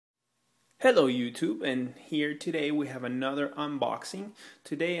Hello YouTube, and here today we have another unboxing.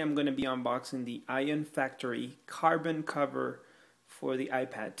 Today I'm going to be unboxing the Ion Factory carbon cover for the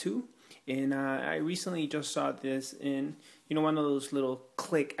iPad 2. And I recently just saw this in one of those little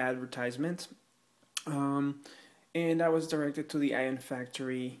click advertisements. And I was directed to the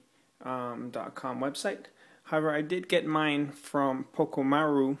ionfactory.com website. However, I did get mine from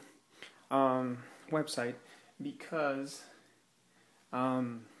Pokomaru website because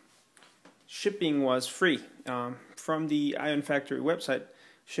shipping was free. From the Ion Factory website,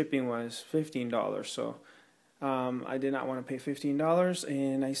 shipping was $15. So I did not want to pay $15,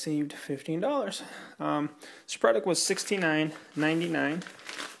 and I saved $15. This product was $69.99,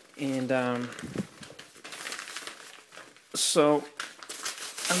 and so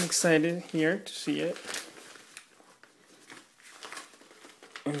I'm excited here to see it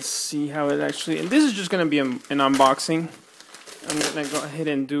and see how it actually. And this is just going to be an unboxing. I'm going to go ahead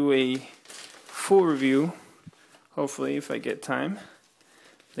and do a full review, hopefully, if I get time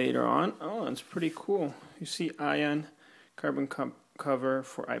later on. Oh, it's pretty cool. You see Ion carbon cover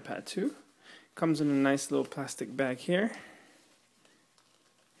for iPad 2. Comes in a nice little plastic bag here.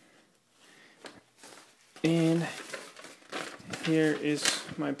 And here is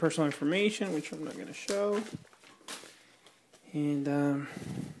my personal information, which I'm not going to show. And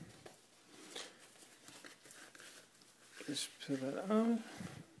just put that on.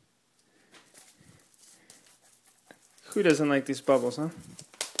 Who doesn't like these bubbles, huh?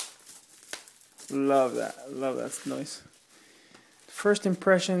 Love that. Love that noise. First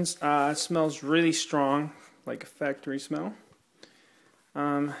impressions, it smells really strong, like a factory smell.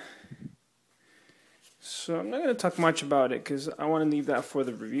 So I'm not going to talk much about it because I want to leave that for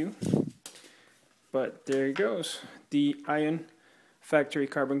the review. But there it goes. The Ion Factory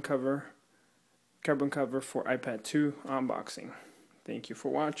carbon cover for iPad 2 unboxing. Thank you for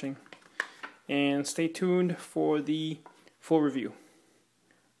watching. And stay tuned for the full review.